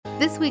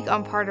This week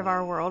on Part of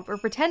Our World, we're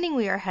pretending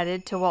we are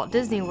headed to Walt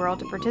Disney World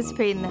to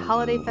participate in the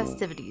holiday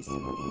festivities.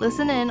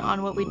 Listen in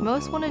on what we'd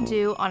most want to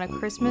do on a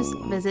Christmas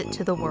visit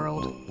to the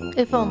world.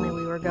 If only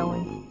we were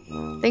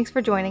going. Thanks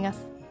for joining us.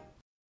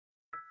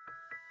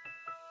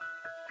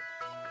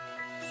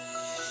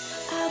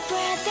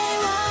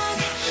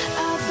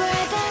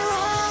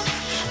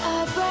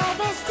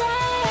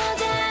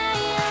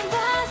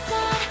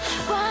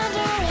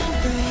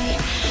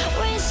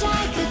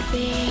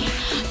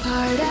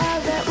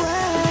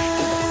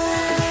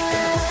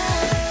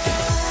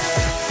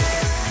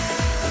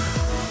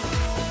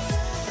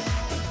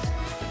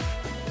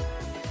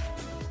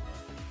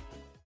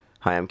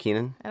 Hi, I'm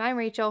Keenan. And I'm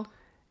Rachel.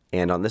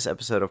 And on this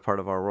episode of Part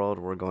of Our World,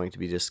 we're going to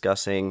be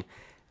discussing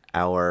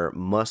our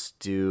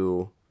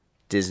must-do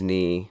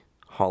Disney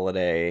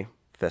holiday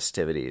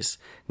festivities.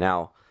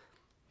 Now,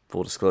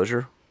 full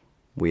disclosure,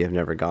 we have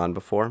never gone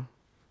before.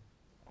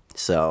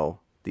 So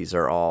these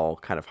are all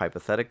kind of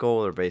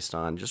hypothetical. They're based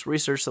on just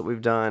research that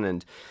we've done.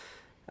 And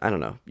I don't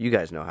know, you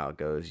guys know how it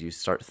goes. You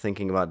start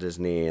thinking about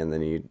Disney and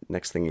then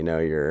next thing you know,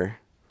 you're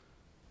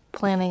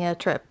planning a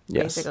trip,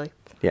 basically.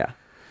 Yeah.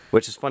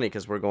 Which is funny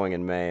because we're going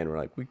in May and we're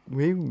like,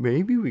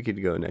 maybe we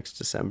could go next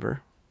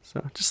December.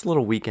 So just a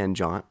little weekend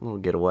jaunt, a little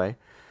getaway.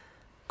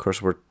 Of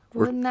course,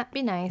 wouldn't that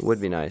be nice? It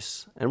would be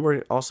nice. And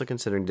we're also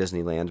considering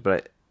Disneyland,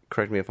 but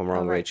correct me if I'm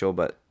wrong, right. Rachel,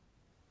 but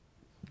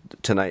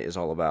tonight is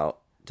all about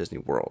Disney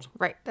World.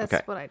 Right, that's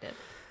okay. What I did.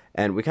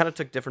 And we kind of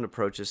took different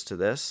approaches to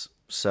this.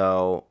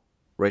 So,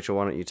 Rachel,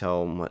 why don't you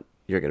tell them what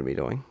you're going to be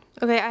doing?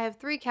 Okay, I have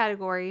 3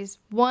 categories.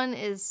 One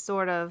is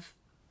sort of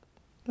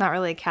not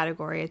really a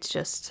category, it's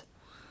just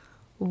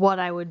what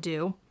I would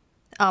do,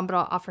 but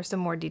I'll offer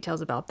some more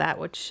details about that,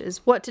 which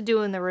is what to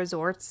do in the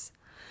resorts,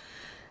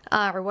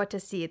 or what to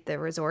see at the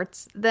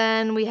resorts.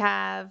 Then we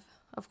have,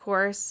 of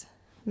course,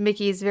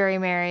 Mickey's Very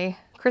Merry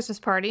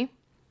Christmas Party,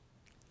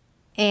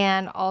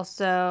 and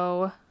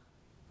also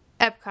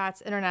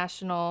Epcot's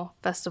International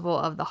Festival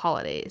of the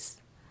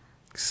Holidays.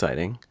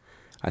 Exciting.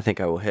 I think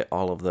I will hit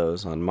all of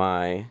those on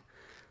my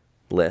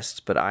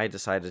list, but I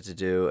decided to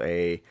do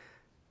a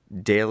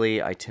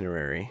daily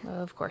itinerary.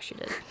 Of course you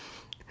did.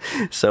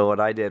 So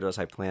what I did was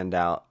I planned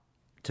out,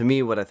 to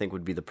me, what I think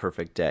would be the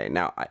perfect day.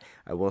 Now,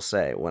 I will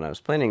say, when I was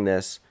planning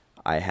this,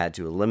 I had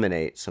to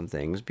eliminate some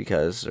things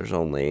because there's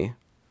only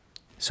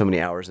so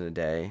many hours in a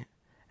day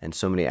and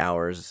so many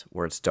hours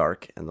where it's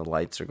dark and the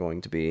lights are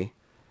going to be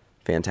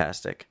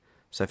fantastic.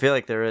 So I feel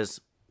like there is,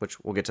 which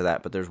we'll get to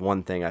that, but there's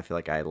one thing I feel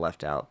like I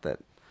left out that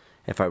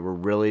if I were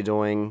really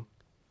doing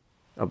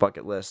a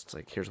bucket list,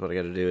 like here's what I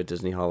got to do at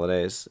Disney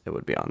holidays, it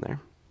would be on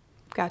there.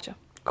 Gotcha.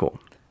 Cool.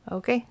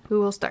 Okay,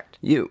 who will start?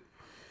 You.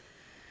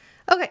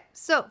 Okay,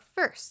 so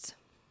first,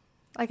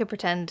 I could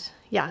pretend.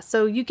 Yeah,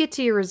 so you get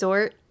to your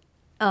resort.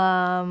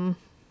 Yeah,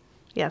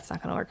 it's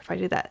not going to work if I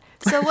do that.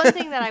 So one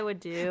thing that I would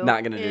do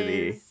Not going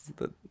to do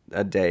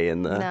a day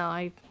in the...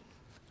 No,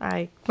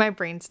 my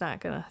brain's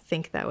not going to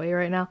think that way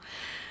right now.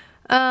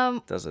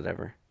 Does it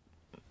ever?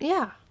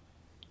 Yeah.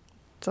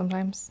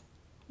 Sometimes.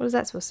 What is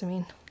that supposed to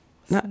mean?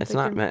 No, it's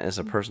not meant as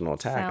a personal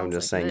attack. I'm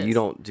just saying you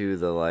don't do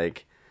the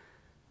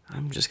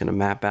I'm just gonna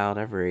map out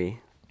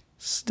every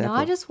step. No,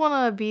 I just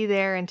want to be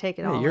there and take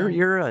it all.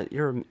 You're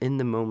an in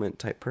the moment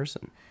type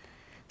person.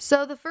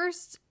 So the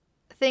first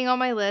thing on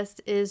my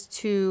list is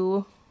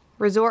to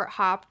resort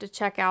hop to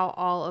check out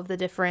all of the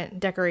different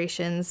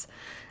decorations,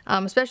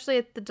 especially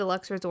at the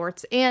deluxe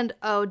resorts. And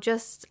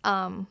just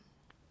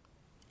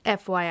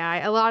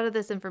FYI, a lot of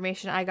this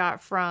information I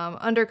got from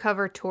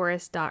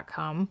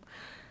undercovertourist.com.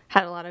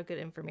 Had a lot of good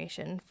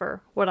information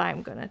for what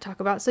I'm going to talk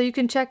about. So you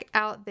can check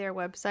out their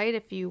website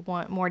if you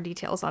want more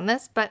details on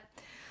this. But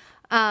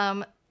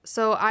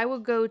so I will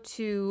go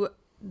to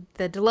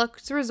the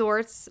deluxe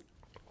resorts,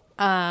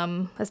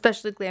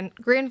 especially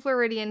Grand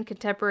Floridian,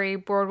 Contemporary,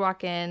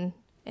 Boardwalk Inn,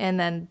 and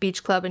then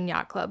Beach Club and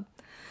Yacht Club.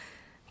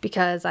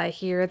 Because I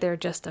hear they're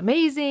just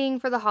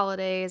amazing for the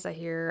holidays. I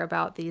hear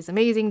about these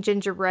amazing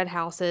gingerbread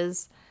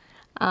houses.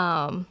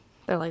 They're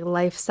like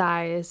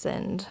life-size,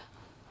 and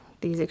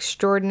these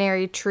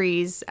extraordinary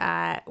trees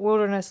at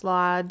Wilderness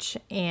Lodge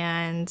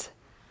and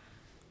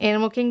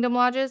Animal Kingdom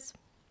lodges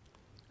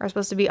are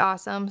supposed to be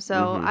awesome.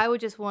 So I would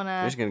just want to...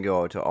 You're just going to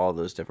go to all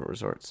those different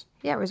resorts.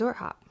 Yeah, resort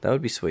hop. That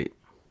would be sweet.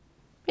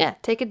 Yeah,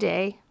 take a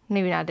day.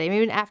 Maybe not a day.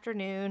 Maybe an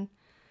afternoon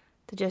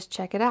to just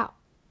check it out.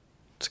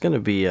 It's going to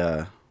be...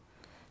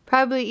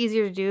 probably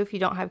easier to do if you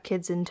don't have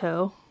kids in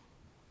tow.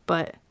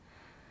 But...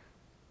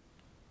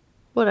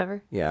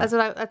 whatever. Yeah.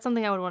 That's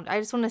something I would want. I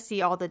just want to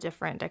see all the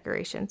different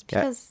decorations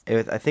because...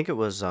 Yeah, I think it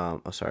was...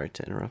 sorry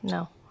to interrupt.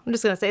 No. I'm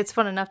just going to say it's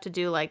fun enough to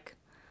do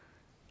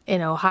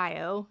in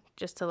Ohio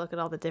just to look at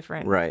all the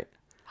different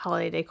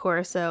holiday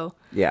decor. So...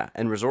 yeah,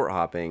 and resort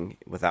hopping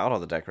without all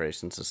the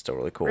decorations is still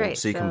really cool. Right,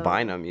 so you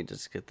combine them, you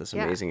just get this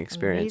amazing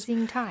experience.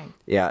 Amazing time.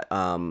 Yeah,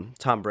 Tom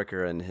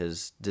Bricker in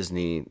his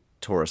Disney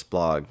tourist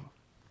blog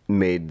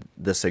made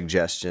the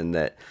suggestion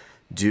that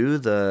do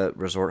the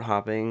resort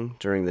hopping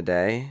during the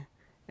day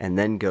and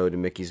then go to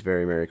Mickey's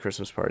Very Merry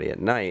Christmas Party at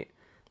night,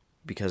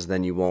 because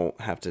then you won't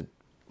have to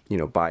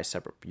buy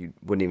separate. You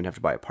wouldn't even have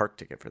to buy a park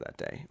ticket for that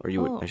day, or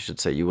you would. I should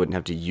say you wouldn't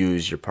have to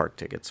use your park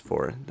tickets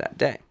for that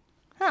day.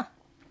 Huh.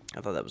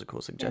 I thought that was a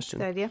cool suggestion.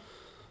 That's a good idea.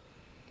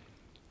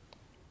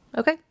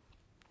 Okay.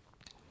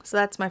 So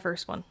that's my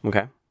first one.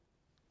 Okay.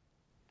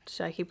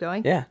 Should I keep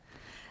going? Yeah.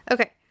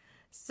 Okay.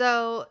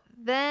 So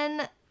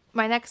then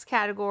my next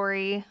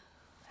category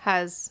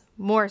has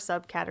more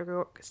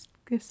subcategories.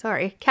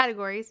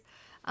 Categories.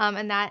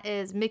 And that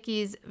is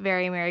Mickey's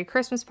Very Merry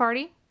Christmas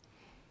Party.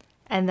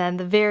 And then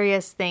the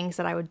various things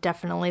that I would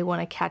definitely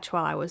want to catch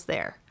while I was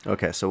there.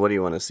 Okay, so what do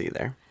you want to see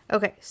there?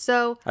 Okay,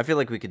 so... I feel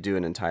like we could do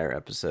an entire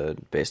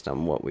episode based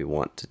on what we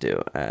want to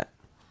do at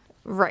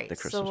the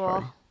Christmas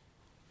party.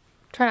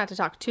 Try not to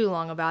talk too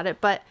long about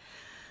it, but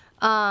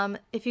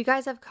if you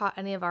guys have caught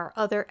any of our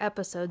other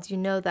episodes, you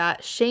know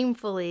that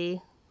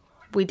shamefully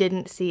we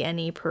didn't see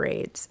any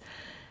parades.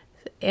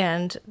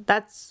 And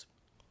that's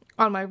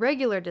on my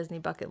regular Disney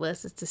bucket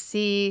list, is to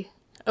see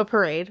a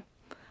parade.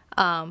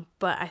 But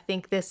I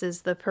think this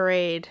is the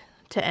parade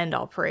to end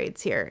all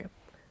parades here.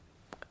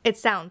 It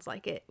sounds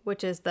like it,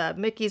 which is the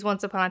Mickey's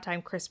Once Upon a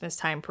Time Christmas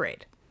Time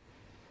Parade.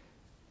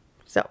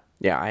 So.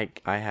 Yeah,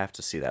 I have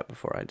to see that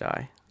before I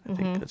die. I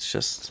think that's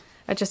just...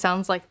 It just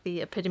sounds like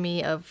the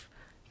epitome of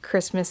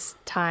Christmas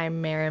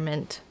time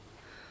merriment.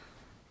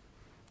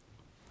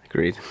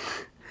 Agreed.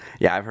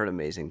 Yeah, I've heard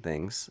amazing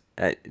things.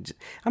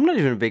 I'm not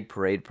even a big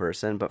parade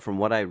person, but from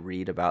what I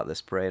read about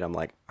this parade, I'm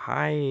like,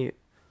 I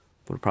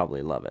would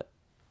probably love it.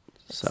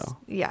 So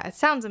yeah, it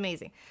sounds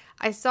amazing.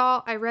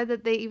 I read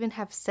that they even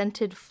have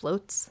scented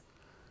floats.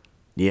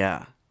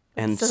 Yeah,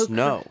 and so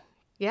snow. Cool.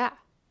 Yeah,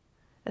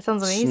 that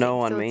sounds amazing.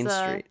 Snow on Main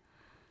Street.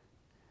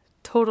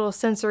 Total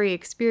sensory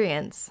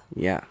experience.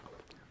 Yeah.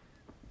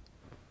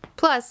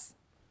 Plus,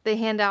 they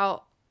hand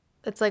out.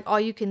 It's like all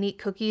you can eat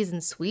cookies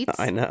and sweets.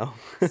 I know.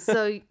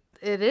 So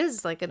it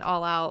is like an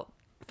all-out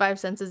five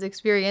senses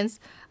experience.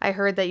 I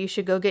heard that you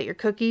should go get your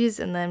cookies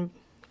and then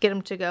get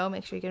them to go.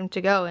 Make sure you get them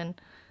to go and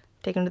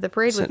take them to the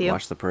parade Sit with you. And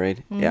watch the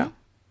parade. Mm-hmm. Yeah.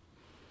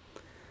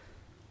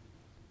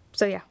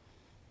 So yeah.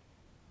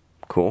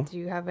 Cool. Do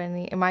you have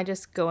any? Am I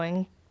just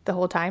going the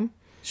whole time?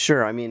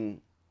 Sure. I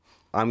mean,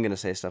 I'm gonna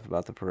say stuff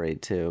about the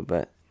parade too,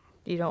 but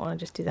you don't want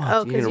to just do that.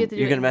 Oh, because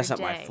you're gonna mess up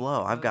my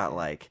flow. I've got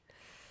like,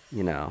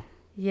 Yeah.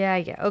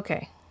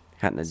 Okay.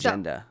 Got an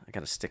agenda. I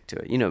gotta stick to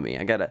it. You know me.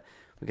 We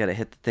gotta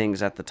hit the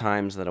things at the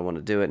times that I want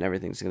to do it, and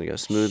everything's gonna go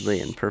smoothly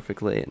and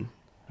perfectly, and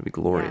it'll be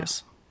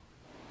glorious. Yeah.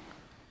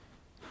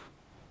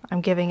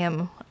 I'm giving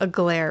him a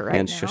glare right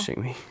and now. And shushing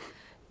me.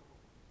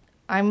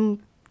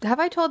 Have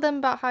I told them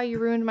about how you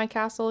ruined my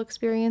castle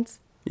experience?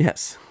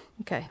 Yes.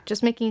 Okay,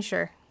 just making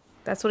sure.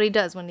 That's what he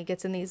does when he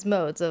gets in these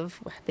modes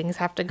of things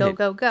have to go.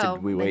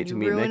 Did we wait to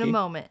meet ruin Mickey? a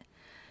moment.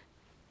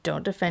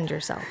 Don't defend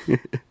yourself.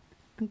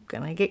 I'm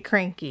gonna get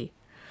cranky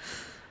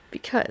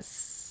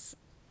because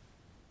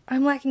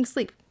I'm lacking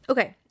sleep.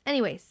 Okay,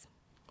 anyways.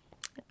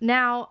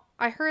 Now,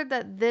 I heard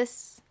that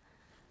this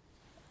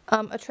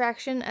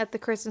attraction at the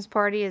Christmas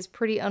party is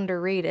pretty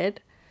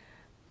underrated,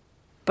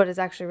 but it's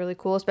actually really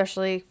cool,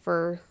 especially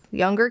for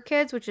younger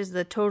kids, which is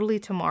the Totally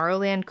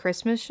Tomorrowland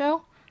Christmas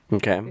show.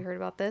 Okay. Have you heard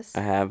about this?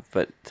 I have,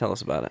 but tell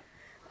us about it.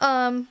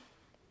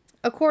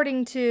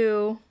 According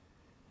to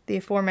the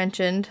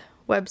aforementioned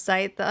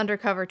website, The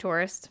Undercover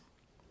Tourist,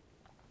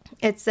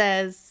 it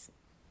says...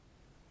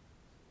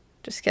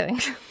 Just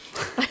kidding.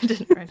 I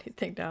didn't write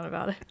anything down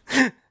about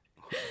it.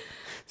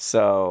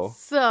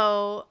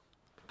 So,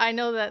 I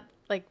know that,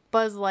 like,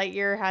 Buzz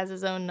Lightyear has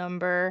his own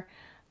number,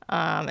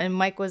 and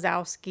Mike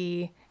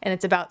Wazowski, and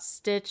it's about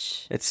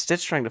Stitch. It's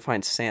Stitch trying to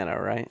find Santa,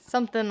 right?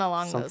 Something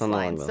along those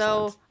lines.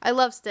 I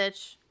love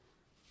Stitch.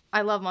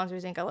 I love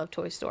Monsters, Inc. I love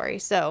Toy Story.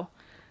 So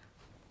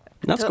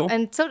that's cool.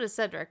 And so does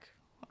Cedric,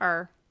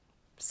 our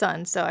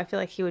son. So I feel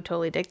like he would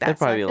totally dig that. That'd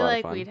probably be I a feel lot of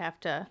like fun. we'd have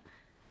to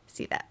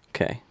see that.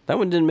 Okay. That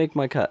one didn't make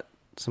my cut,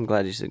 so I'm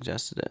glad you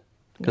suggested it.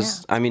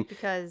 Because, Yeah, I mean...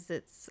 Because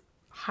it's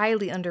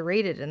highly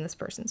underrated in this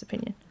person's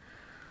opinion.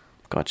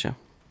 Gotcha.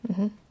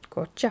 Mm-hmm.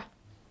 Gotcha.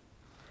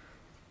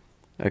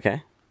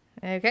 Okay.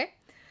 Okay.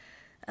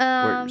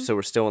 So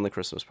we're still in the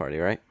Christmas party,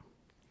 right?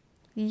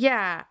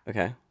 Yeah.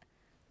 Okay.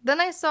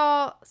 Then I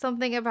saw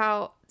something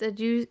about, did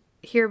you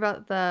hear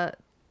about the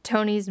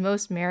Tony's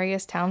Most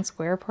Merriest Town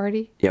Square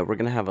party? Yeah, we're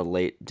going to have a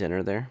late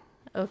dinner there.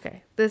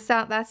 Okay.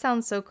 That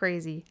sounds so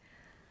crazy.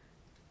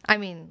 I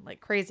mean,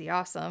 like crazy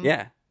awesome.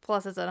 Yeah.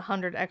 Plus it's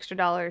 $100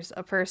 extra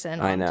a person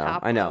I on know,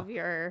 top I know. of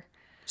your...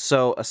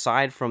 So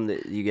aside from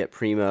you get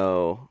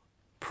primo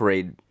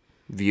parade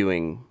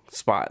viewing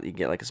spot, you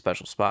get like a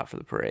special spot for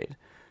the parade.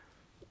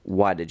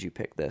 Why did you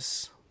pick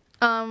this?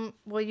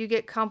 Well, you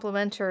get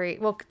complimentary.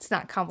 Well, it's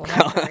not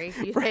complimentary.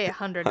 You pay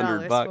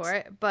 $100 for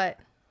it, but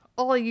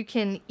all you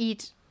can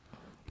eat,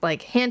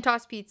 like hand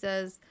tossed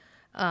pizzas,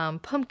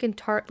 pumpkin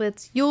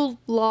tartlets, Yule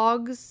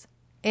logs,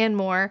 and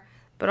more.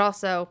 But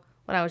also,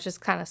 when I was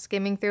just kind of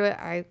skimming through it,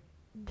 I'm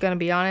gonna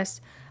be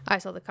honest, I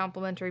saw the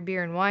complimentary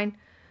beer and wine.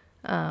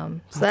 So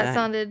that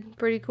sounded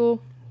pretty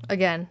cool.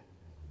 Again,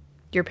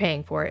 you're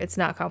paying for it. It's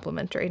not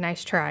complimentary.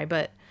 Nice try,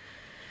 but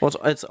Well,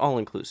 it's all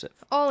inclusive.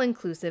 All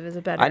inclusive is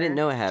a better I didn't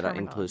know it had terminology.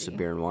 inclusive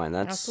beer and wine.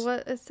 That's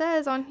what it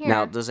says on here.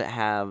 Now, does it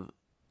have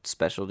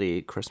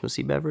specialty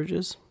Christmassy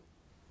beverages?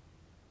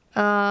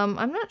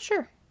 I'm not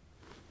sure.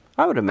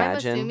 I would I'm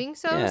imagine. assuming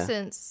so, Yeah,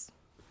 since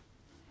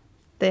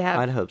they have.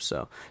 I'd hope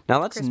so. Now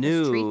that's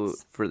Christmas new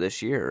treats. for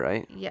this year,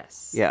 right?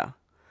 Yes. Yeah.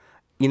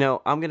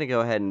 I'm gonna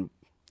go ahead and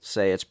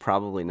say it's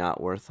probably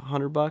not worth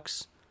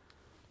 $100.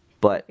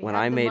 But If you when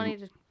have I the made money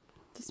to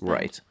spend.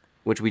 right,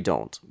 which we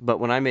don't. But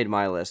when I made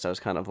my list, I was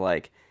kind of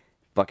like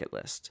bucket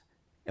list.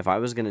 If I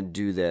was gonna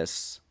do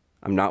this,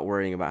 I'm not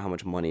worrying about how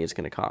much money it's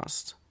gonna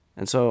cost,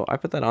 and so I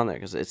put that on there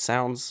because it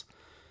sounds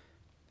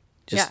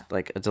just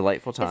like a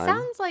delightful It time.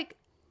 sounds like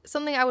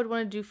something I would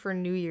want to do for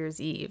New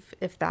Year's Eve,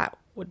 if that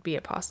would be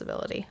a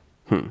possibility.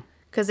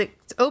 Because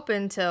it's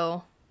open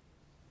till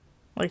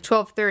like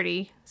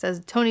 12:30.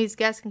 Says Tony's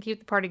guests can keep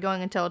the party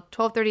going until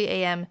 12:30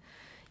 a.m.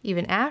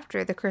 even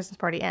after the Christmas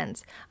party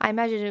ends. I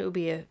imagine it would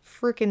be a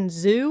freaking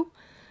zoo,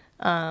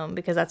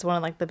 because that's one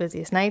of like the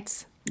busiest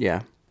nights.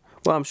 Yeah.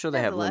 Well, I'm sure they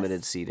have Nevertheless.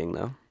 limited seating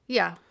though.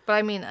 Yeah, but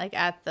I mean like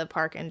at the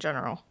park in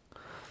general,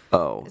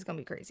 Oh, it's gonna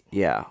be crazy.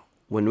 yeah.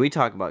 When we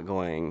talk about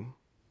going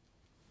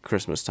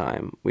Christmas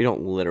time, we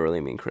don't literally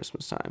mean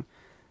Christmas time.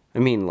 I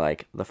mean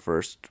like the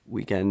first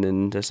weekend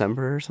in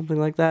December or something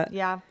like that.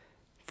 Yeah,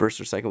 First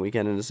or second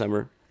weekend in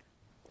December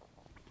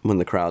when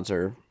the crowds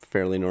are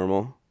fairly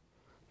normal.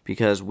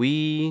 Because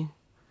I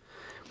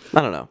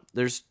don't know.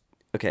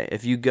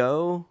 If you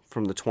go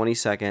from the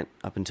 22nd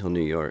up until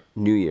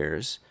New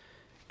Year's,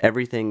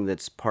 everything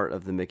that's part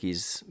of the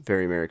Mickey's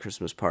Very Merry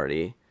Christmas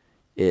Party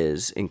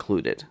is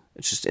included.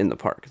 It's just in the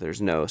park.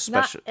 There's no not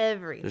special.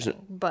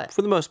 everything, but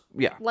For the most,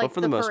 yeah, like but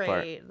for the most part.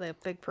 parade, the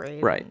big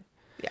parade, Right. and-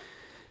 yeah,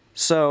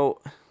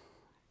 So,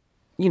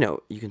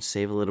 you can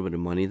save a little bit of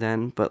money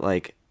then, but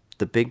like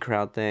the big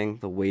crowd thing,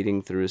 the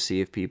wading through a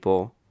sea of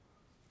people,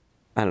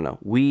 I don't know.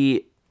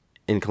 We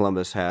in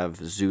Columbus have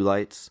zoo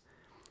lights,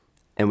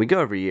 and we go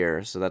every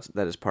year, so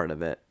that is part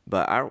of it.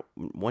 But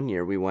one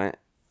year we went,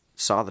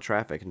 saw the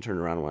traffic, and turned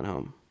around and went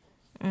home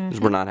because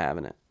we're not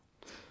having it.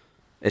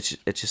 It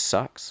just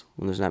sucks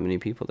when there's not many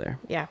people there.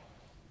 yeah.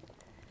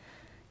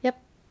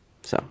 Yep.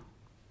 So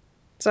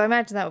So I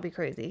imagine that would be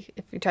crazy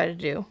if you tried to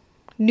do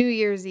New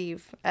Year's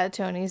Eve at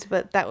Tony's,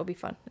 but that would be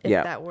fun if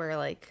Yeah. that were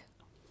like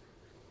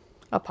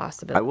a I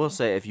possibility. will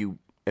say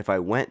if I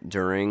went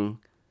during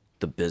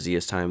the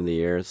busiest time of the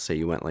year, say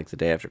you went like the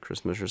day after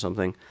Christmas or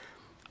something,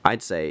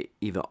 I'd say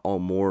even all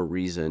more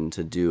reason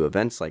to do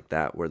events like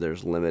that where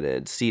there's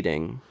limited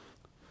seating.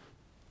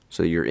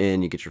 So you're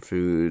in, you get your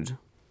food.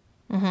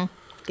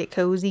 Get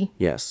cozy.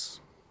 Yes.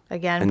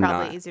 Again, And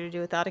probably not- easier to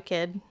do without a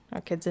kid or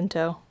kids in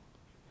tow.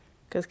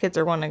 Because kids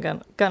are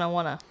gonna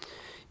want to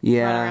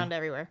Yeah. run around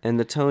everywhere. And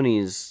the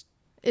Tonys,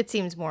 It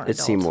seems more it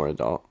adult. seemed more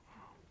adult.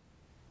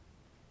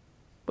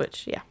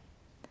 Which, yeah.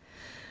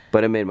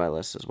 But it made my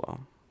list as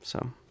well.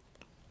 So,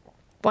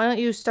 Why don't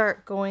you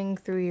start going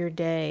through your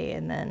day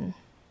and then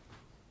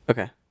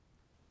okay.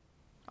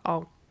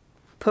 I'll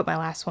put my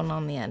last one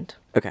on the end.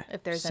 Okay.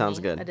 If there's Sounds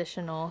any good.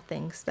 additional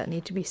things that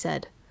need to be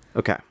said.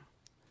 Okay.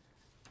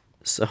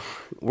 So,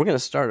 we're going to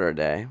start our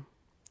day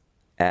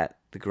at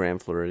the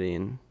Grand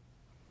Floridian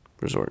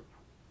Resort.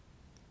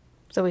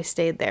 So we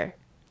stayed there.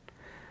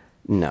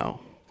 No.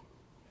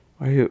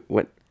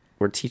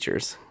 We're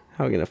teachers.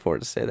 How are we going to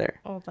afford to stay there?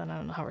 Well, then I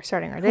don't know how we're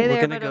starting our day We're there.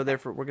 going to but go okay.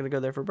 there we're going to go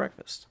there for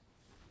breakfast.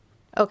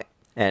 Okay.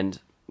 And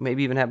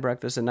maybe even have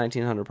breakfast at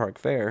 1900 Park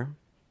Fair.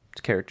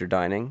 It's character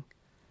dining.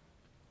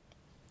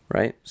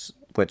 Right?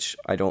 Which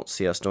I don't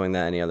see us doing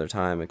that any other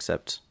time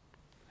except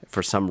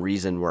for some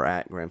reason we're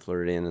at Grand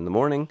Floridian in the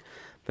morning.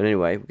 But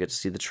anyway, we get to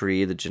see the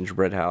tree, the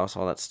gingerbread house,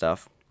 all that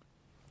stuff.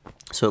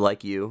 So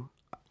like the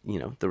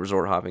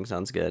resort hopping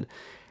sounds good.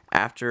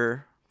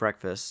 After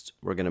breakfast,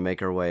 we're going to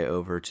make our way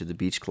over to the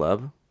beach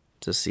club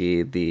to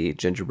see the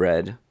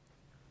gingerbread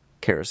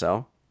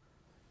carousel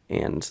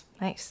and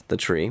Nice. the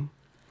tree.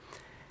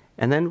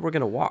 And then we're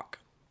going to walk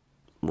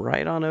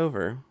right on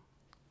over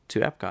to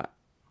Epcot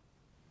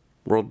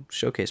World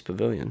Showcase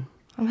Pavilion.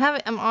 I'm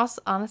having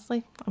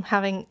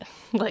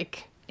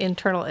like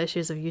internal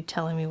issues of you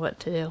telling me what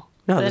to do.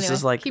 No, But this anyway,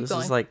 is like keep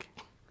going.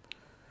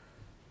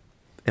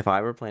 if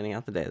I were planning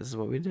out the day, this is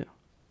what we do.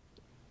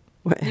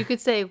 You could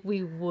say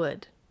we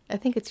would. I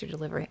think it's your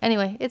delivery.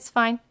 Anyway, it's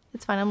fine.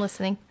 It's fine. I'm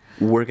listening.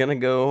 We're going to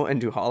go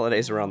and do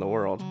holidays around the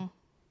world. Mm-hmm.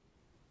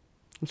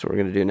 That's what we're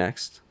going to do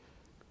next.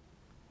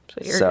 That's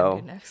what you're So-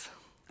 gonna do next.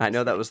 I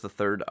know that was the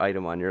third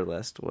item on your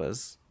list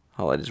was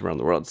holidays around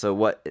the world. So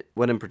what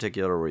in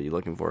particular were you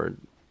looking forward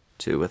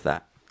to with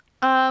that?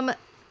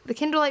 The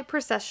Kindlelight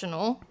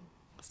Processional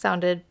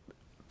sounded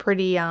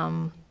pretty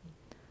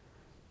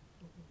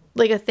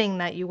like a thing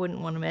that you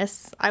wouldn't want to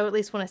miss. I would at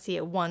least want to see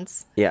it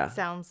once. Yeah. It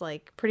sounds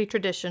like pretty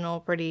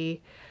traditional,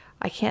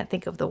 I can't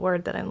think of the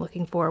word that I'm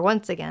looking for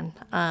once again.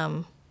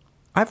 I've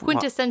wa-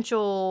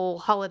 Quintessential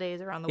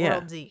holidays around the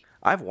world Z.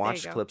 I've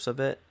watched go. clips of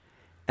it,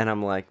 and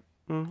I'm like,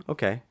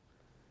 okay.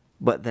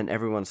 But then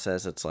everyone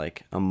says it's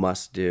like a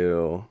must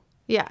do.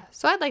 Yeah,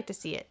 so I'd like to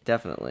see it.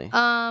 Definitely.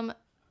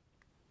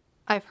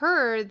 I've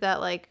heard that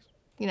like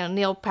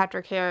Neil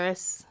Patrick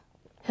Harris.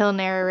 He'll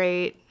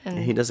narrate. And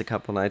He does a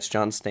couple nights.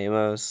 John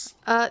Stamos.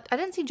 I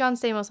didn't see John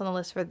Stamos on the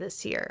list for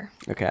this year.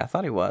 Okay, I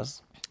thought he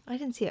was. I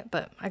didn't see it,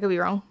 but I could be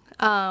wrong.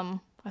 I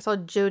saw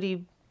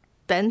Jodie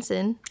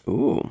Benson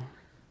Ooh.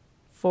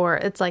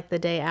 it's like the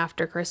day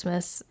after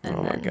Christmas. And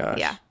Oh my gosh.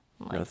 Yeah.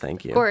 No,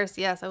 thank you. Of course,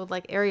 yes, I would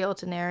like Ariel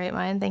to narrate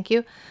mine. Thank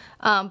you.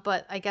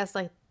 But I guess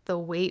like the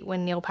wait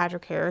when Neil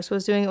Patrick Harris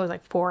was doing it was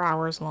like 4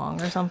 hours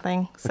long or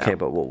something. So. Okay,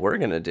 but what we're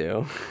going to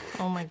do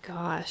Oh my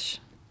gosh.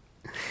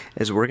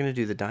 is we're going to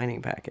do the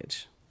dining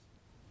package.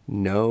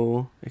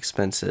 No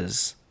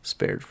expenses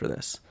spared for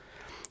this.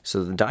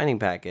 So the dining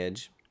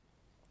package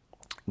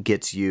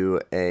gets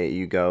you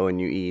you go and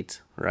you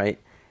eat, right?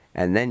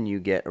 And then you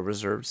get a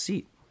reserved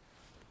seat.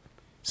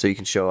 So you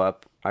can show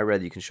up. I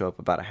read you can show up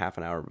about a half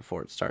an hour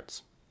before it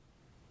starts.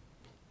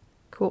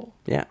 Cool.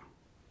 Yeah.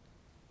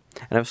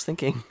 And I was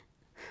thinking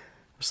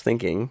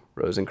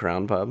Rose and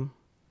Crown Pub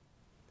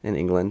in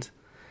England,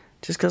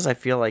 just because I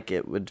feel like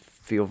it would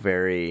feel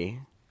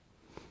very,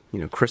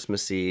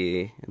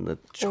 Christmassy in the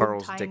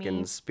Charles Old-timey.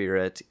 Dickens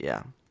spirit.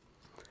 Yeah.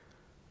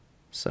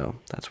 So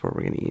that's where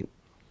we're going to eat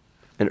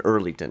an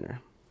early dinner.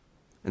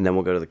 And then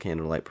we'll go to the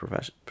candlelight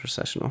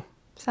processional.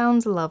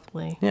 Sounds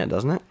lovely. Yeah,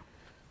 doesn't it?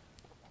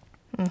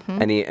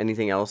 Mm-hmm.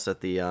 Anything else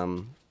at the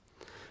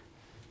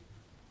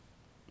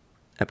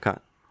Epcot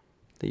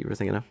that you were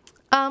thinking of?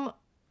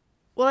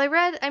 Well,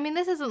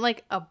 this isn't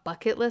like a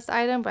bucket list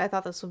item, but I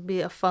thought this would be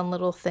a fun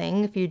little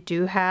thing if you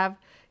do have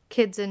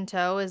kids in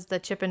tow, is the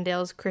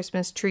Chippendales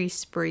Christmas Tree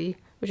Spree,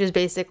 which is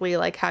basically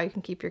like how you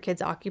can keep your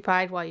kids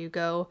occupied while you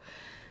go,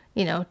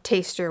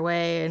 taste your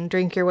way and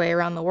drink your way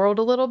around the world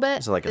a little bit.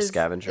 Is it like a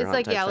scavenger hunt It's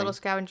like, type yeah, a little thing?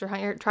 scavenger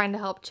hunt. You're trying to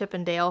help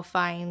Chippendale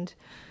find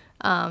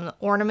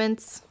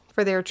ornaments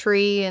for their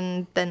tree,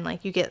 and then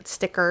like you get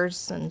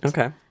stickers and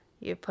Okay.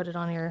 you put it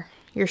on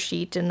your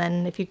sheet, and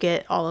then if you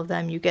get all of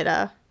them, you get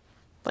a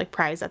like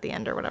prize at the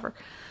end or whatever.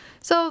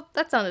 So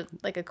that sounded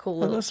like a cool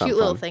little does sound cute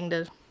little fun.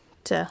 thing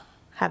to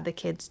have the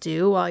kids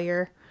do while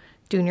you're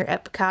doing your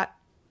Epcot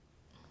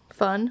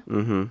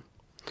fun.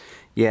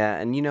 Yeah,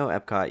 and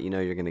Epcot,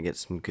 you're going to get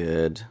some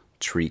good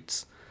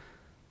treats.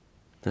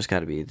 There's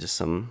got to be just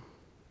some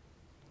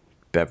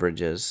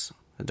beverages,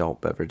 adult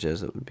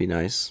beverages that would be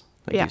nice.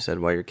 Like Yeah. you said,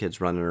 while your kid's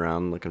running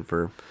around looking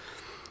for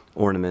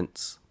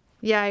ornaments.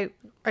 Yeah,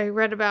 I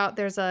read about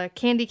there's a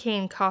candy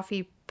cane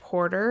coffee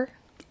porter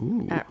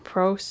at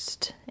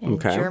Prost in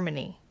Okay.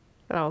 Germany.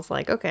 And I was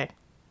like, okay,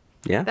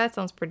 Yeah. that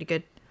sounds pretty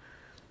good.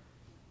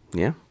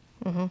 Yeah.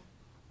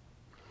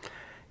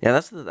 Yeah,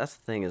 that's the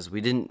thing is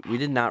we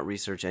did not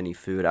research any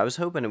food. I was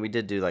hoping, and we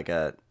did do like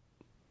a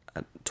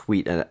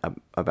tweet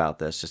about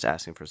this, just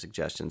asking for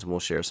suggestions, and we'll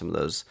share some of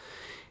those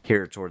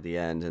here toward the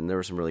end. And there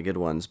were some really good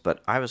ones,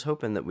 but I was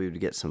hoping that we would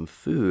get some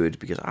food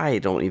because I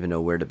don't even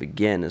know where to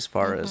begin as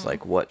far as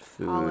like what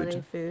Holiday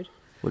food food.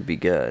 would be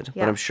good.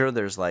 Yeah. But I'm sure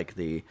there's like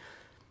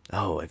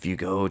if you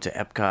go to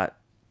Epcot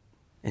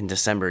in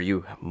December,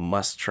 you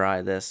must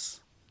try this.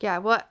 Yeah,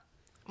 what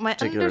my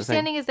Particular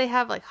understanding is they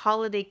have like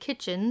holiday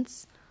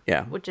kitchens,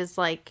 Yeah. which is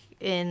like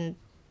in,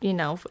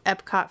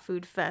 Epcot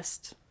Food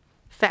Fest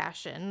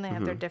fashion. They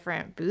have their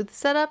different booths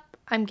set up,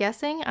 I'm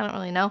guessing. I don't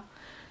really know.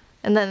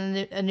 And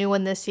then a new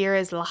one this year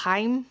is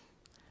L'Chaim,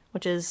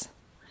 which is,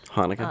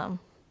 Hanukkah.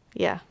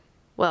 yeah,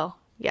 well,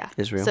 yeah.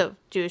 Israel. So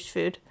Jewish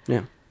food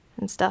Yeah.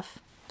 and stuff.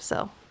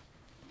 So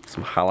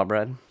Some challah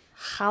bread.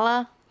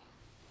 challah.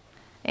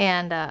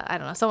 And I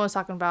don't know, someone was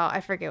talking about, I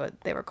forget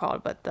what they were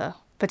called, but the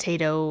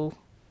potato,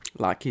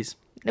 Latkes.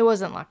 it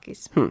wasn't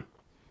Lucky's.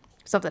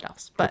 Something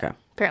else. But Okay.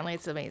 apparently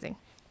it's amazing.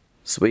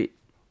 Sweet.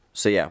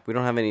 So yeah, we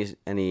don't have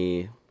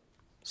any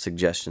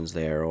suggestions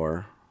there,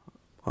 or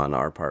on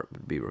our part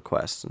would be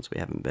requests since we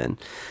haven't been.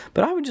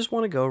 But I would just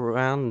want to go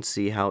around and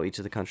see how each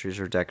of the countries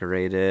are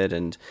decorated,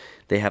 and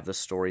they have the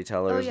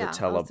storytellers yeah, that I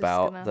tell was just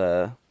about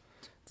gonna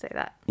say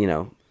that.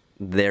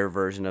 their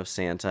version of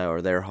Santa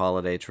or their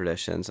holiday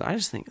traditions. I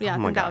just think, Yeah, I oh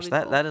my think that gosh, would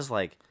be cool. that is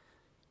like,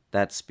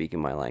 that's speaking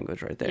my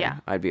language right there. Yeah.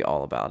 I'd be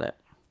all about it.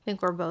 I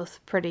think we're both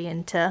pretty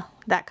into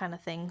that kind of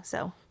thing.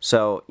 So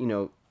So,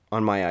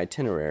 on my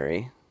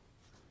itinerary,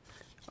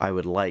 I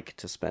would like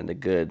to spend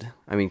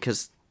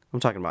because I'm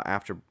talking about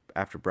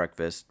after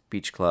breakfast,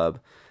 beach club.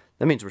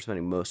 That means we're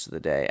spending most of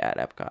the day at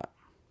Epcot.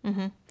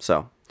 Mm-hmm.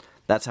 So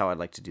that's how I'd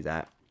like to do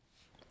that.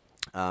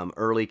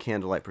 Early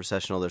candlelight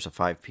processional, there's a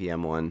 5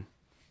 p.m. one.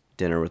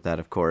 Dinner with that,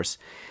 of course.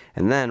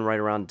 And then right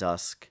around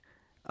dusk,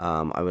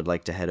 I would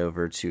like to head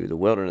over to the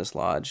Wilderness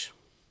Lodge.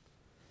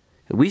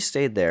 We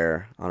stayed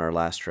there on our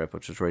last trip,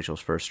 which was Rachel's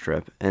first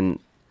trip, and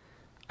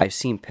I've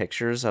seen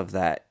pictures of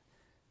that,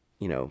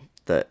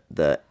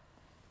 the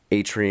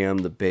atrium,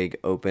 the big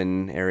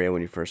open area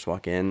when you first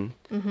walk in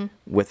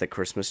with a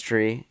Christmas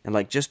tree. And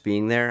like just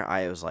being there,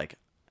 I was like,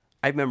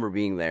 I remember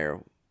being there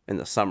in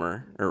the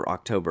summer or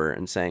October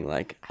and saying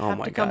like, oh have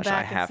my to come gosh, I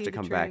back and have see to the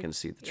come back tree. and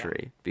see the Yeah.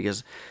 tree,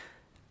 because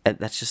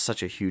that's just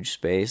such a huge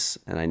space.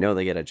 And I know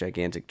they get a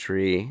gigantic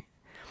tree.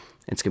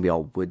 It's going to be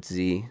all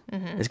woodsy.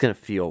 It's going to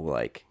feel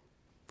like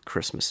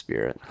Christmas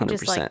spirit, 100%.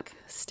 just like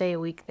stay a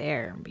week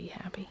there and be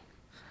happy.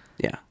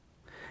 Yeah.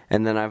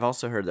 And then I've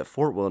also heard that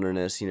Fort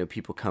Wilderness,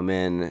 people come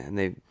in and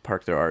they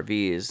park their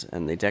RVs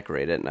and they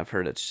decorate it, and I've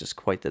heard it's just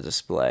quite the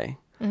display.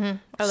 I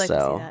would like to see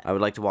that. I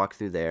would like to walk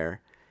through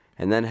there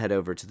and then head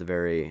over to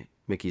the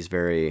Mickey's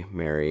Very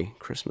Merry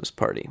Christmas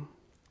Party.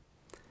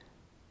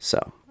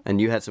 So,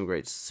 and you had some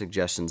great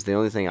suggestions. The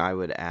only thing I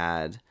would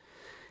add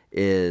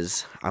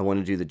is I want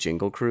to do the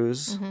Jingle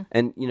Cruise.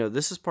 And,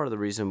 this is part of the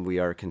reason we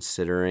are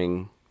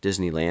considering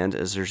Disneyland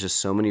is there's just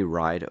so many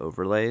ride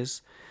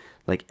overlays.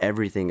 Like,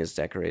 everything is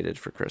decorated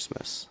for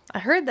Christmas. I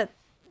heard that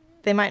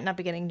they might not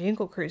be getting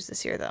Jingle Cruise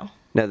this year, though.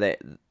 No,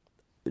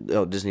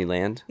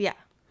 Disneyland? Yeah.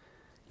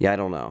 Yeah, I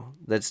don't know.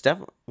 That's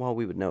definitely, well,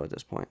 we would know at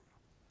this point.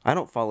 I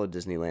don't follow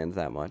Disneyland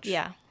that much.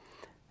 Yeah.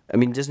 I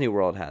mean, Disney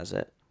World has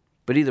it.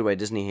 But either way,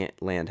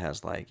 Disneyland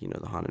has, like,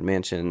 the Haunted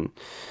Mansion.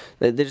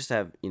 They just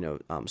have,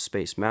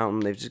 Space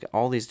Mountain. They've just got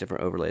all these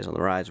different overlays on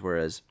the rides,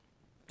 whereas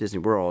Disney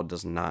World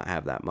does not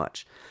have that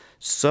much.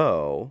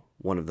 So,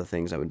 one of the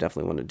things I would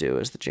definitely want to do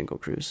is the Jingle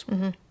Cruise.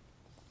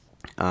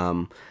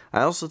 I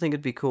also think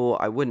it'd be cool.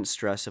 I wouldn't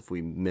stress if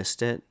we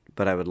missed it,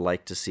 but I would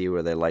like to see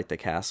where they light the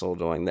castle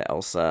doing the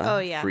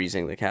Elsa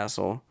freezing the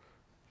castle.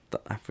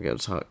 I forget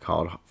what's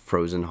called,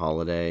 Frozen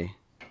Holiday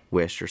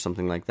Wish or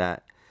something like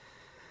that.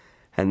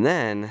 And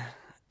then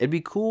it'd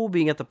be cool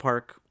being at the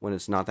park when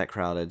it's not that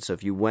crowded. So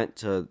if you went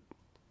to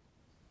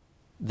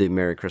the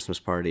Merry Christmas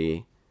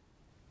Party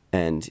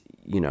and,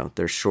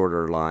 there's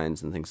shorter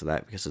lines and things like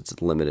that because it's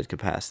a limited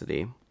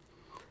capacity.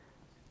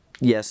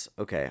 Yes,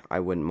 okay, I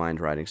wouldn't mind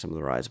riding some of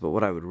the rides, but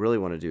what I would really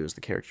want to do is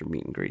the character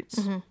meet and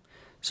greets.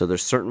 So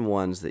there's certain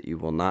ones that you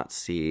will not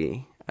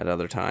see at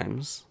other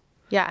times.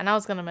 Yeah, and I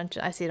was going to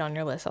mention, I see it on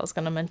your list, I was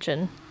going to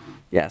mention.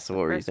 Yeah, so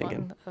what were you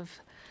thinking?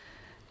 Of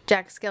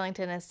Jack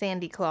Skellington as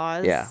Sandy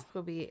Claus. Yeah.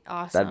 Would be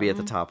awesome. That'd be at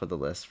the top of the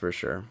list for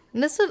sure.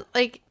 And this would,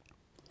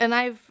 and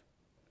I've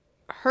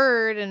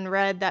heard and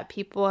read that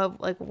people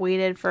have,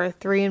 waited for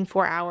 3 and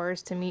 4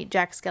 hours to meet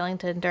Jack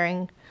Skellington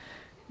during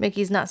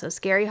Mickey's Not So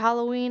Scary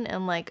Halloween,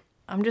 and,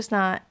 I'm just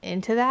not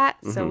into that,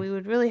 so we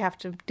would really have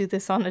to do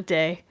this on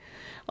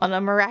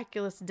a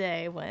miraculous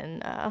day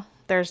when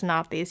there's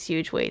not these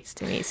huge waits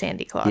to meet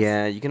Sandy Claus.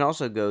 Yeah, you can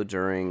also go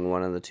during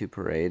one of the 2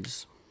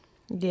 parades.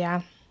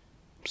 Yeah.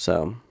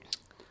 So.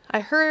 I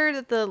heard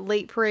that the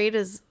late parade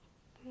is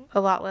a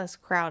lot less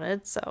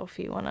crowded, so if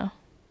you want to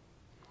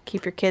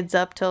keep your kids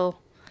up till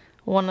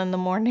 1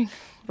 a.m.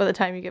 by the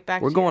time you get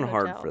back We're to your going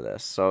hard hotel. for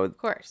this, so of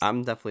course.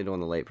 I'm definitely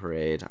doing the late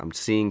parade. I'm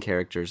seeing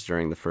characters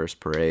during the first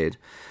parade.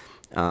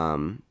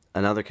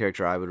 Another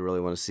character I would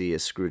really want to see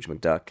is Scrooge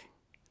McDuck.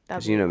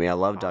 Because you know me, I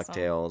love awesome.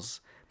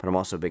 DuckTales, but I'm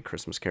also a big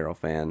Christmas Carol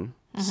fan.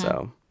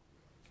 So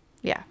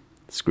Yeah.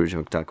 Scrooge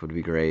McDuck would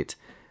be great.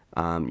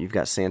 You've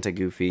got Santa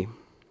Goofy,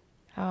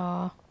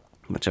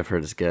 which I've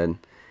heard is good.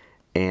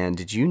 And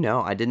did you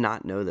know, I did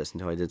not know this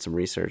until I did some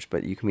research,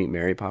 but you can meet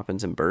Mary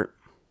Poppins and Bert.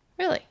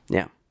 Really?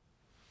 Yeah.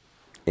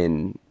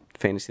 In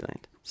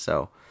Fantasyland.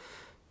 So.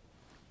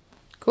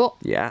 Cool.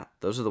 Yeah,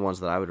 those are the ones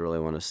that I would really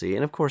want to see.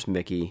 And of course,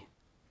 Mickey.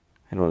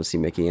 I'd want to see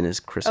Mickey in his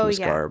Christmas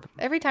garb.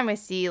 Every time I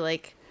see,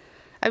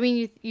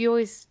 you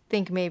always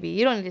think maybe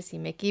you don't need to see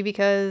Mickey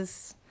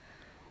because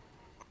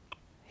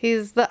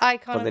he's the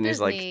icon of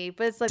Disney.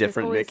 But it's different there's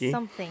always Mickey.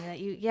 something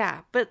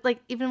that but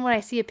even when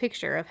I see a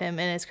picture of him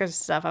and his Christmas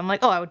stuff, I'm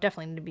like, oh, I would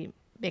definitely need to be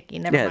Mickey.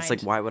 Never mind. Yeah, it's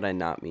like, why would I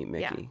not meet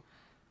Mickey?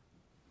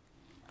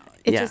 Yeah.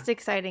 It's just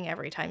exciting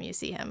every time you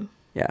see him.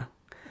 Yeah.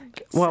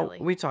 Well,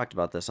 we talked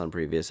about this on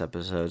previous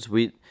episodes.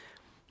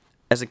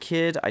 As a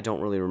kid, I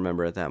don't really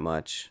remember it that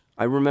much.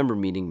 I remember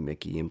meeting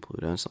Mickey and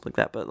Pluto and stuff like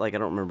that, but I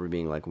don't remember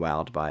being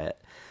wowed by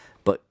it.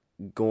 But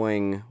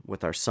going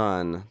with our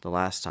son the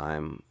last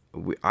time,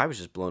 I was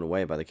just blown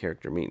away by the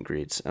character meet and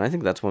greets, and I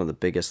think that's one of the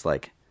biggest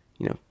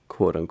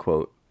quote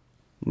unquote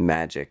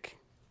magic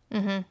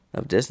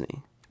of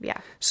Disney. Yeah.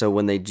 So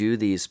when they do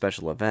these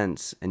special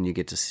events and you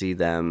get to see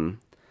them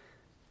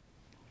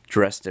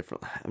dressed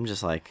differently, I'm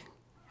just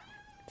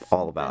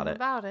all about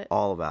it.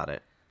 All about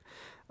it.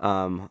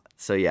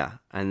 So yeah,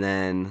 and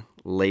then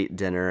late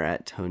dinner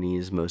at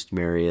Tony's Most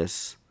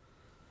Merriest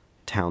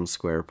Town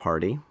Square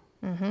Party.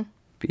 I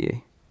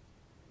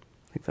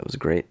think that was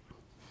great.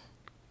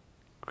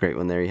 Great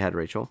one there. You had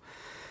Rachel.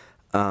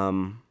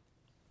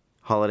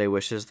 Holiday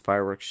Wishes, the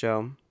fireworks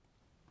show.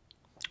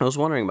 I was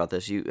wondering about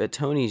this. At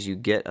Tony's, you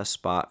get a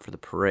spot for the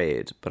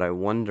parade, but I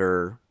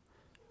wonder,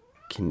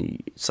 can you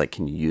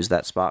use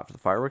that spot for the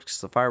fireworks?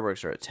 Because the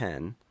fireworks are at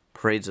 10,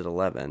 parade's at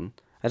 11.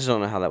 I just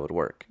don't know how that would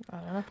work. I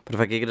don't know. But if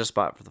I could get a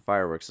spot for the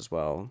fireworks as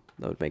well,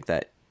 that would make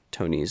that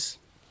Tony's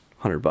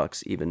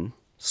 $100 even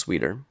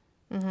sweeter,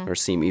 or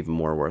seem even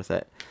more worth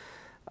it.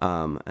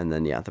 And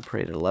then the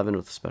parade at 11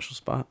 with a special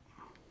spot.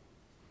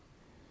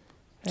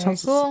 Very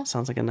cool.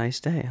 Sounds like a nice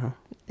day, huh?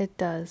 It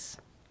does.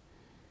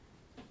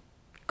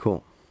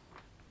 Cool.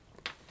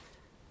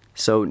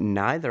 So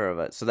neither of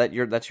us. So that's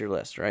your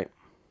list, right?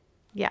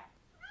 Yeah.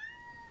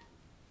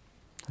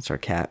 That's our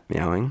cat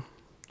meowing.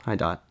 Hi,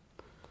 Dot.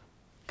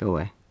 Go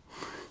away.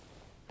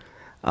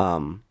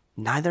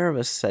 Neither of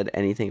us said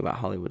anything about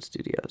Hollywood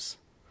Studios.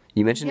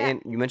 You mentioned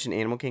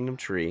Animal Kingdom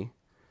Tree.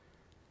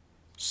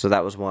 So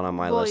that was one on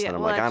my Well, list, yeah, and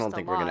I'm well, like, I that's don't the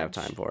think we're gonna have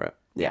lodge. time for it.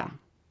 Yeah.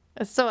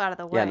 It's so out of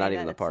the way. Yeah, not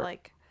even that the it's park.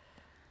 Like,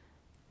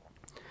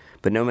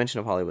 But no mention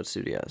of Hollywood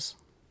Studios.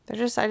 I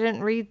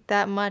didn't read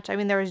that much. I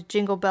mean, there was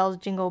Jingle Bells,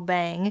 Jingle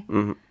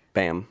Bang,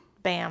 Bam.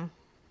 Bam,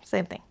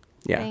 same thing.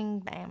 Yeah. Bang,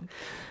 bam.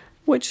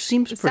 Which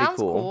seems pretty Sounds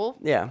cool.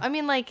 Yeah. I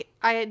mean, like,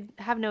 I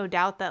have no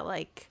doubt that,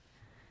 like,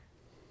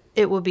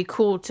 it would be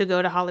cool to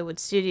go to Hollywood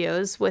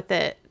Studios with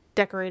it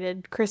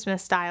decorated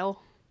Christmas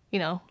style. You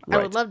know, I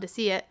Right. would love to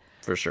see it.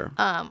 For sure.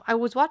 I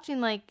was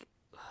watching, like,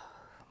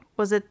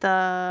 was it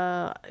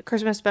the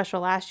Christmas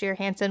special last year?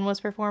 Hanson was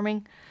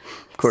performing.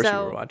 Of course you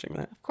so- were watching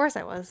that. Of course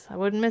I was. I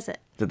wouldn't miss it.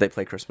 Did they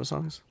play Christmas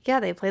songs? Yeah,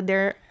 they played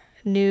their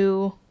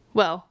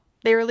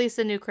they released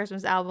a new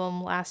Christmas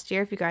album last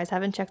year. If you guys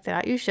haven't checked it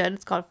out, you should.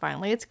 It's called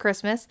Finally It's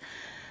Christmas.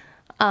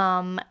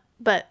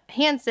 But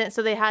Hanson,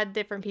 so they had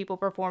different people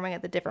performing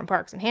at the different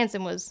parks, and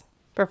Hanson was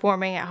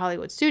performing at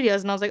Hollywood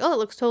Studios, and I was like, oh, it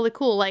looks totally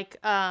cool. Like,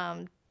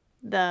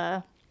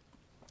 the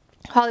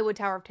Hollywood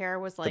Tower of Terror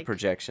was The like,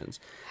 projections.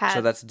 So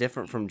had- that's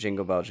different from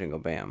Jingle Bell, Jingle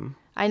Bam.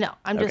 I know.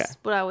 Okay.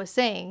 What I was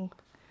saying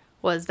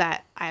was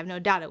that I have no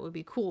doubt it would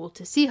be cool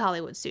to see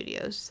Hollywood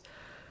Studios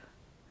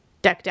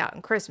decked out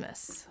in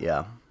Christmas.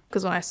 Yeah.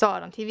 Because when I saw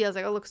it on TV, I was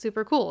like, oh, it looks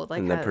super cool. Like,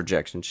 And the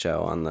projection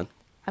show on the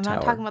I'm tower.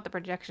 not talking about the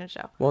projection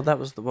show. Well, that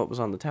was what was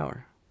on the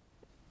tower.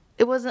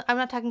 It wasn't, I'm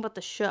not talking about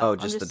the show. Oh, I'm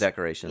just the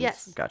decorations.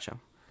 Yes. Gotcha.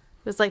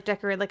 It was like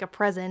decorated like a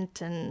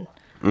present and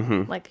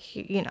Mm-hmm. like,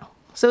 you know.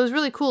 So it was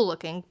really cool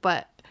looking,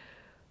 but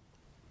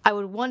I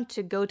would want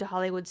to go to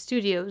Hollywood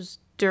Studios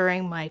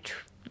during my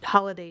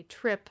holiday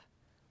trip,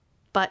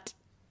 but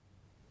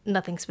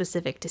nothing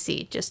specific to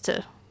see, just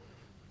to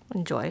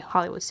enjoy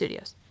Hollywood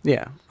Studios.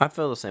 Yeah, I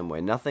feel the same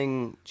way.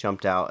 Nothing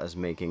jumped out as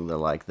making the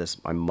like this.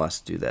 I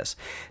must do this.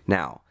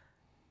 Now,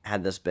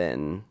 had this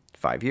been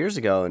 5 years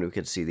ago and we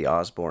could see the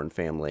Osborne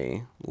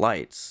family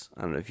lights,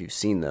 I don't know if you've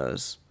seen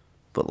those,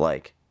 but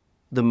like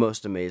the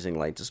most amazing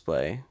light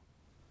display,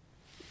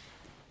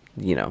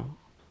 you know,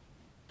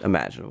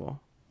 imaginable,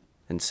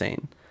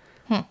 insane.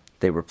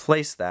 They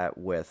replaced that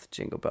with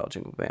Jingle Bell,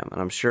 Jingle Bam,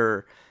 and I'm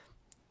sure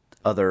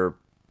other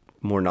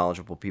more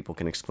knowledgeable people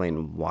can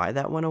explain why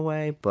that went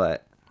away,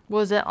 but.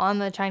 Was it on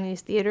the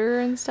Chinese theater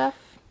and stuff?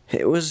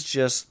 It was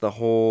just the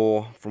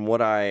whole, from what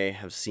I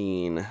have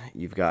seen,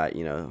 you've got,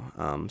 you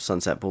know,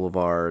 Sunset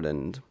Boulevard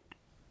and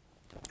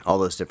all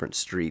those different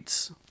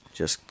streets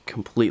just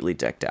completely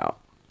decked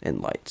out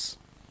in lights.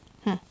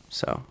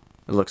 So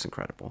it looks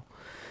incredible.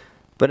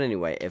 But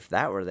anyway, if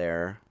that were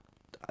there,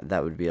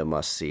 that would be a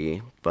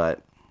must-see.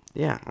 But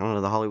yeah, I don't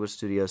know, the Hollywood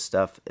Studios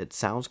stuff, it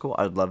sounds cool.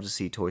 I'd love to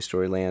see Toy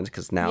Story Land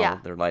because now Yeah.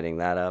 they're lighting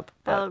that up.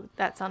 But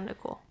That sounded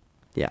cool.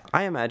 yeah,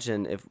 I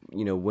imagine if,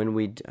 you know, when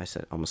we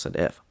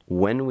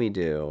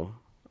do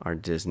our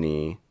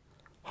Disney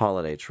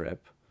holiday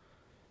trip,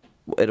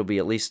 it'll be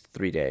at least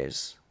 3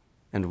 days.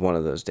 And one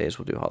of those days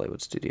we'll do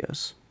Hollywood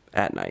Studios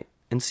at night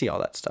and see all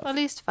that stuff. At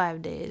least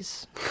 5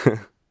 days.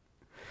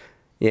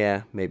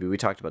 Yeah, maybe. We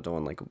talked about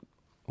doing like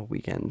a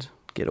weekend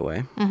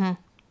getaway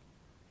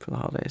for the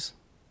holidays.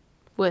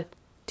 With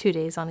 2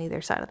 days on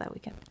either side of that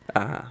weekend.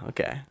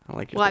 Okay. I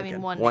like your Well, I mean,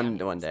 thinking. one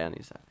day one day on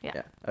each side.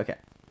 Yeah. Okay.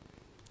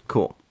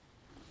 Cool.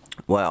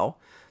 Well,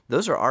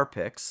 those are our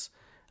picks.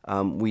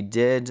 We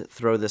did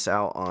throw this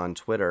out on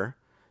Twitter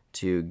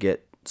to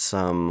get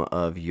some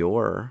of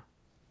your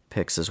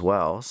picks as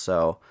well.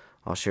 So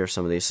I'll share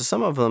some of these. So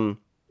some of them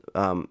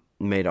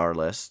made our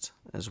list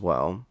as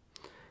well.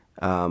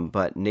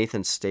 But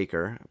Nathan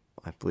Staker,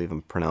 I believe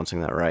I'm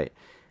pronouncing that right,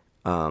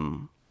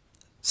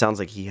 sounds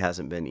like he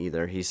hasn't been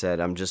either. He said,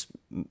 I'm just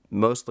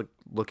most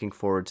looking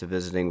forward to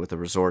visiting with the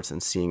resorts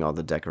and seeing all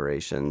the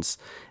decorations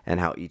and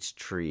how each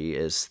tree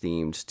is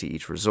themed to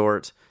each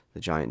resort,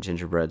 the giant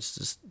gingerbread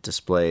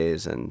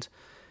displays, and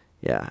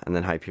yeah. And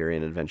then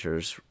Hyperion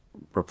Adventures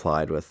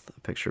replied with a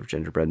picture of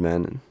gingerbread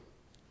men. And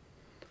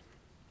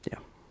yeah.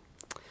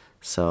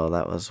 So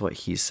that was what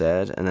he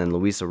said. And then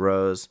Louisa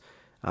Rose,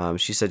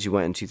 she said she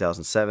went in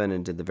 2007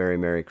 and did the Very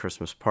Merry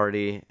Christmas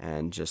Party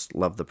and just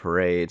loved the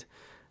parade.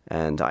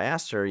 And I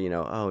asked her,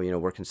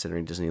 we're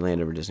considering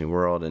Disneyland over Disney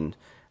World, and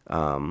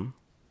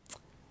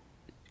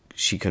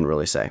she couldn't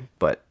really say,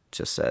 but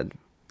just said,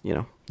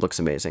 looks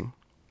amazing.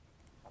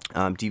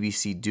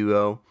 DVC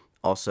Duo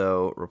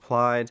also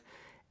replied,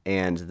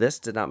 and this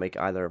did not make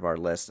either of our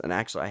lists. And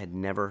actually, I had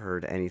never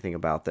heard anything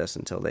about this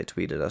until they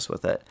tweeted us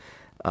with it.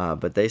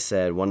 But they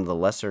said one of the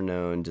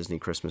lesser-known Disney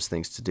Christmas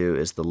things to do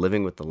is the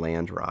Living with the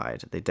Land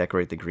ride. They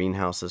decorate the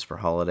greenhouses for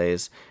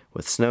holidays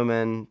with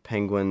snowmen,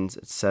 penguins,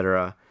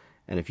 etc.,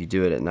 and if you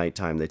do it at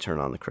nighttime, they turn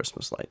on the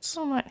Christmas lights.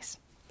 Oh, nice.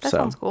 That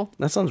sounds cool.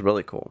 That sounds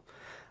really cool.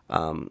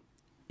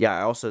 Yeah,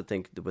 I also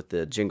think that with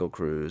the Jingle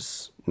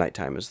Cruise,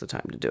 nighttime is the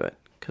time to do it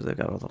because they've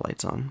got all the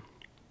lights on.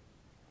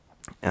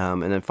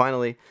 And then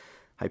finally,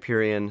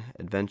 Hyperion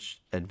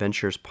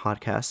Adventures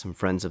podcast, some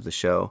friends of the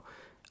show,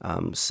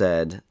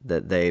 said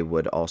that they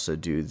would also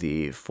do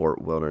the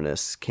Fort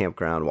Wilderness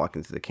campground,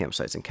 walking through the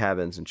campsites and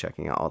cabins and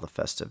checking out all the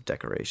festive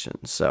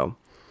decorations. So,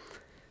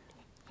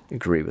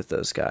 agree with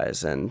those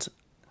guys. And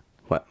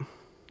what?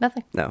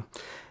 Nothing. No.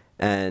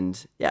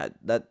 And yeah,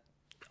 that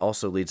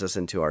also leads us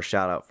into our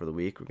shout out for the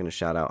week. We're going to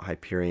shout out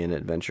Hyperion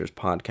Adventures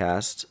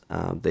podcast.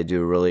 They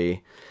do a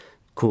really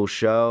cool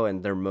show,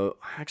 and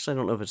actually, I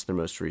don't know if it's their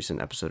most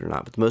recent episode or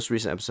not, but the most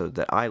recent episode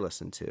that I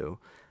listened to,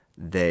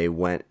 they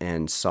went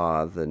and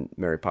saw the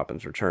Mary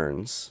Poppins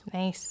Returns.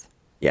 Nice.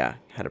 Yeah,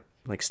 had a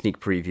sneak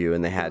preview,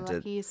 and they had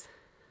Luckies.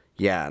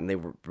 Yeah, and they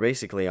were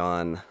basically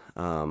on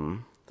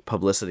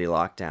publicity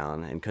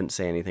lockdown and couldn't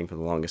say anything for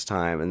the longest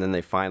time. And then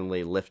they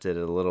finally lifted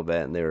it a little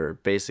bit, and they were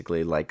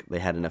basically they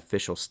had an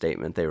official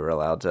statement they were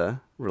allowed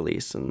to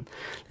release, and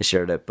they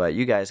shared it. But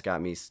you guys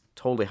got me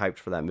totally hyped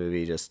for that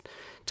movie, just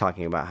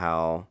talking about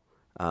how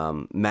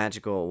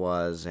magical it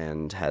was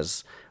and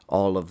has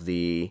all of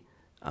the,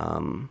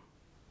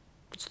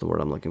 what's the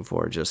word I'm looking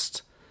for?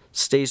 Just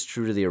stays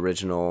true to the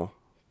original,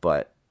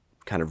 but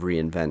kind of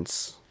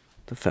reinvents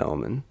the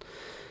film. And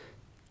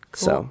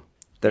Cool. so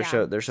their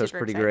show's super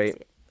pretty excited to great. see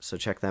it. So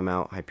check them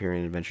out,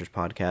 Hyperion Adventures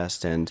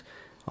podcast. And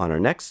on our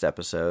next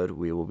episode,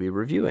 we will be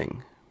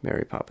reviewing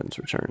Mary Poppins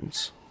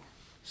Returns.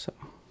 So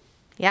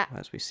Yeah.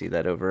 as we see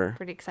that over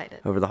Pretty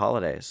excited. the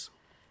holidays.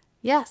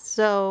 Yeah.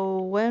 So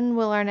when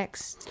will our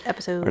next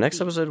episode Our next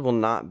be? episode will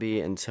not be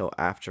until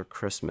after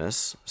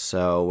Christmas.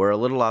 So we're a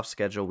little off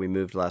schedule. We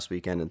moved last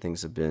weekend and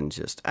things have been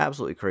just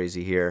absolutely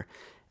crazy here.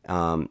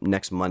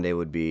 Next Monday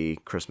would be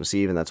Christmas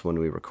Eve, and that's when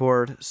we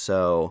record.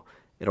 So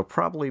it'll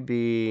probably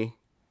be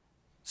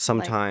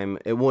sometime.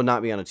 It will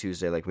not be on a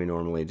Tuesday like we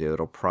normally do.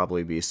 It'll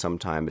probably be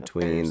sometime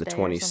between the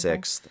Thursday or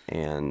 26th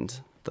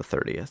and the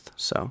 30th.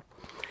 So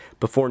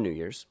before New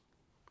Year's.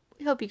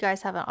 We hope you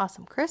guys have an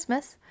awesome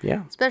Christmas.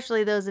 Yeah.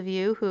 Especially those of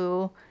you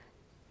who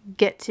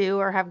get to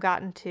or have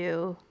gotten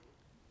to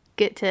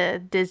get to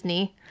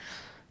Disney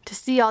to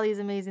see all these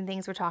amazing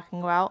things we're talking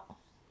about.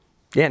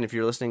 Yeah, and if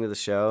you're listening to the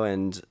show,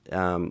 and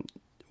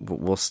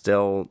we'll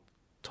still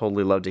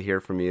totally love to hear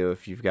from you.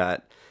 If you've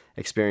got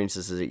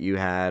experiences that you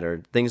had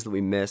or things that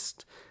we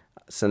missed,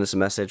 send us a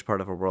message,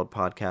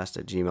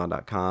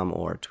 partofourworldpodcast@gmail.com,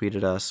 or tweet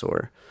at us,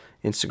 or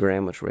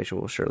Instagram, which Rachel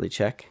will surely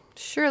check.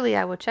 Surely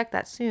I will check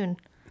that soon.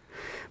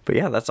 But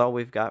yeah, that's all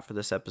we've got for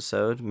this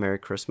episode. Merry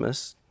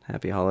Christmas.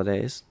 Happy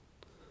holidays.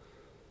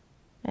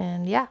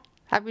 And yeah,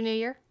 Happy New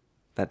Year.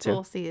 That too.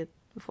 We'll see you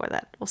before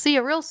that. We'll see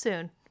you real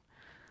soon.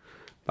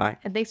 Bye.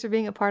 And thanks for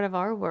being a part of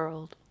our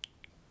world.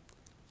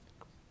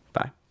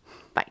 Bye.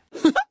 Bye.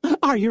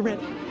 Are you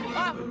ready?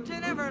 Off to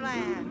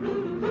Neverland.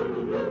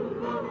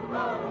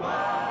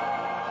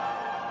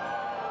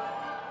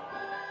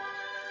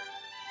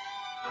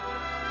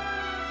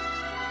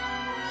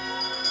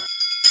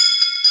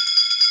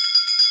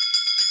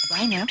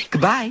 Bye now.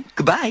 Goodbye.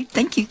 Goodbye.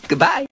 Thank you. Goodbye.